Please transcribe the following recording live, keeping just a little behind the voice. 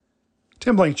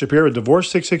Tim Blankenship here with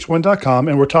Divorce661.com,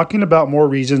 and we're talking about more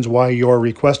reasons why your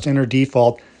request to enter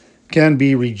default can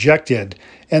be rejected.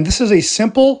 And this is a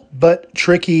simple but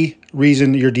tricky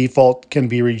reason your default can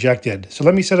be rejected. So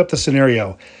let me set up the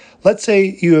scenario. Let's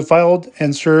say you have filed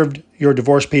and served your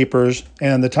divorce papers,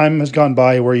 and the time has gone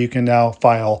by where you can now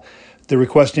file the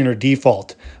request to enter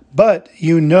default. But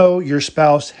you know your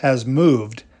spouse has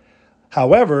moved.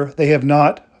 However, they have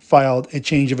not filed a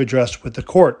change of address with the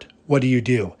court. What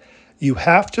do? You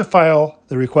have to file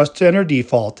the request to enter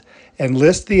default and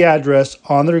list the address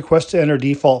on the request to enter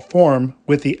default form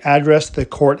with the address the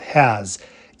court has,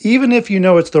 even if you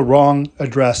know it's the wrong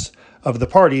address of the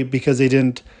party because they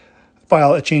didn't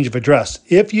file a change of address.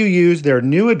 If you use their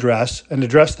new address, an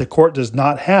address the court does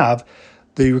not have,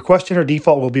 the request to enter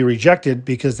default will be rejected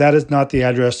because that is not the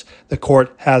address the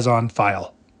court has on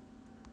file.